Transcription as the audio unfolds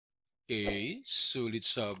Okay, so let's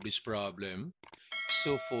solve this problem.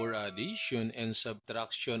 So for addition and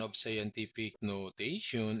subtraction of scientific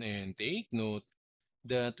notation, and take note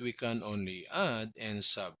that we can only add and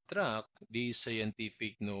subtract the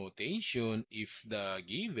scientific notation if the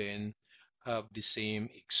given have the same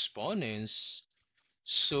exponents.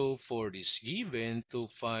 So for this given, to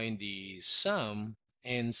find the sum,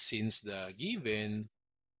 and since the given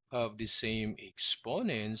have the same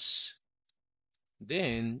exponents,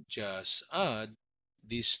 then just add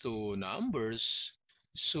these two numbers.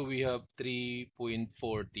 So we have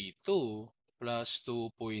 3.42 plus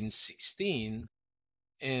 2.16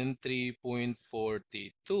 and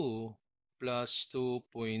 3.42 plus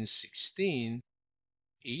 2.16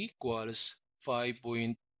 equals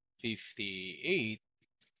 5.58.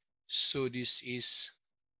 So this is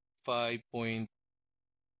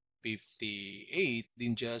 5.58.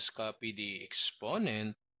 Then just copy the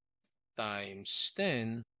exponent times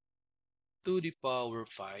 10 to the power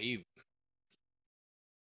 5.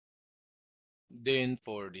 Then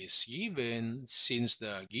for this given, since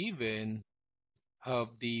the given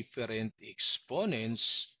have different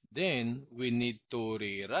exponents, then we need to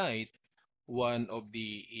rewrite one of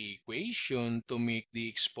the equation to make the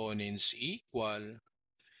exponents equal.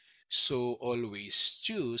 So always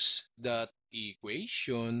choose that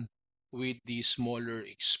equation with the smaller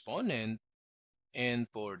exponent. And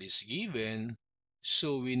for this given,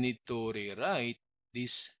 so we need to rewrite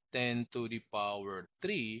this 10 to the power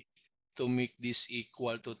 3 to make this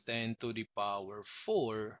equal to 10 to the power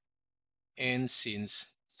 4. And since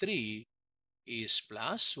 3 is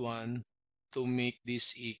plus 1, to make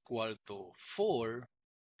this equal to 4.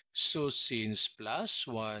 So since plus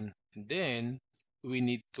 1, then we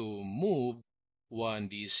need to move one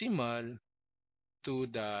decimal to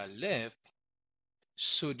the left.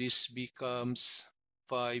 So this becomes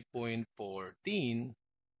 5.14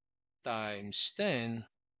 times 10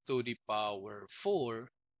 to the power 4,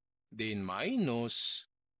 then minus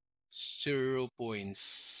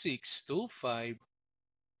 0.625,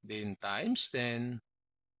 then times 10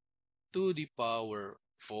 to the power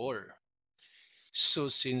 4. So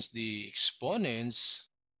since the exponents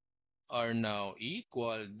are now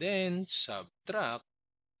equal, then subtract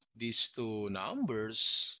these two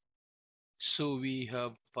numbers. So we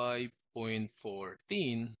have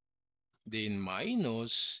 5.14, then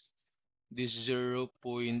minus this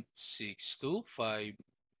 0.625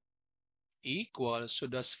 equals, so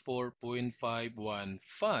that's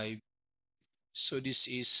 4.515. So this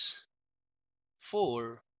is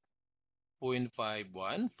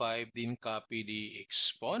 4.515, then copy the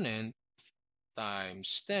exponent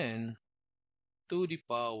times 10 to the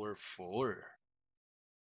power 4.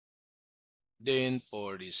 Then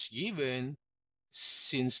for this given,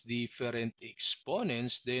 since different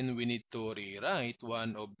exponents, then we need to rewrite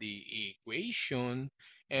one of the equation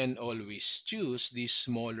and always choose the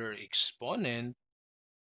smaller exponent.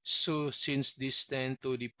 So since this 10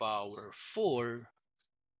 to the power 4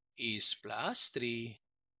 is plus 3,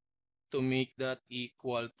 to make that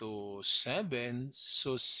equal to 7,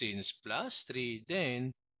 so since plus 3,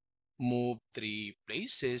 then move 3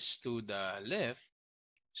 places to the left.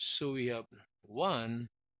 So we have 1,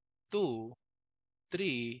 2,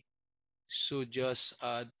 3. So just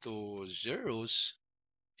add two zeros,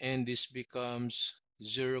 and this becomes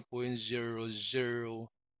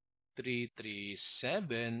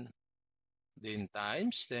 0.00337, then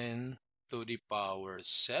times 10 to the power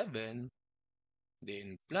 7,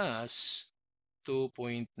 then plus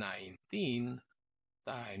 2.19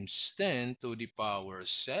 times 10 to the power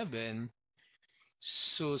 7.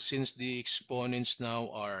 So since the exponents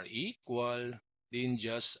now are equal, then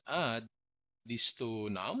just add these two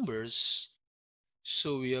numbers.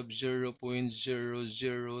 So we have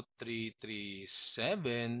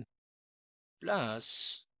 0.00337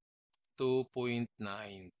 plus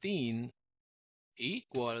 2.19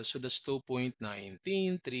 equals, so that's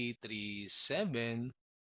 2.19337.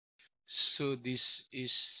 So this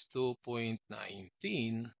is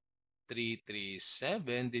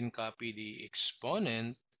 2.19337, then copy the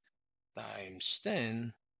exponent times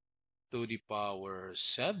 10 to the power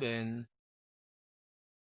 7.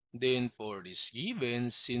 Then for this given,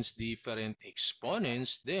 since different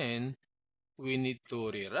exponents, then we need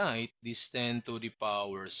to rewrite this 10 to the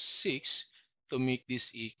power 6 to make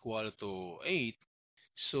this equal to 8.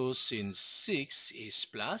 So since 6 is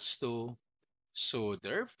plus 2, so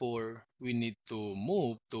therefore we need to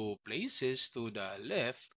move 2 places to the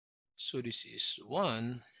left. So this is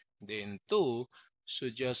 1, then 2. So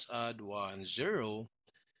just add 1 0.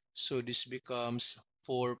 So this becomes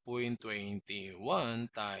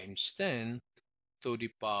 4.21 times 10 to the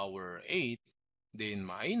power 8. then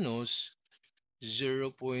minus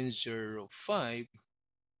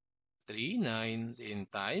 0.0539, then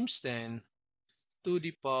times 10 to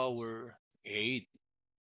the power 8.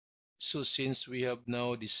 So since we have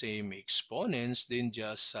now the same exponents, then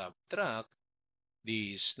just subtract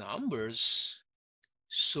these numbers.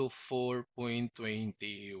 So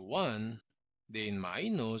 4.21 then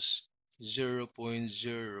minus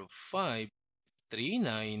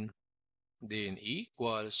 0.0539 then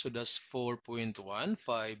equal. So that's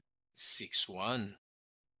 4.1561.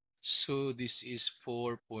 So this is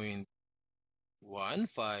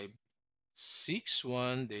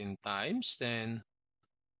 4.1561 then times 10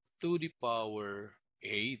 to the power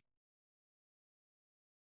 8.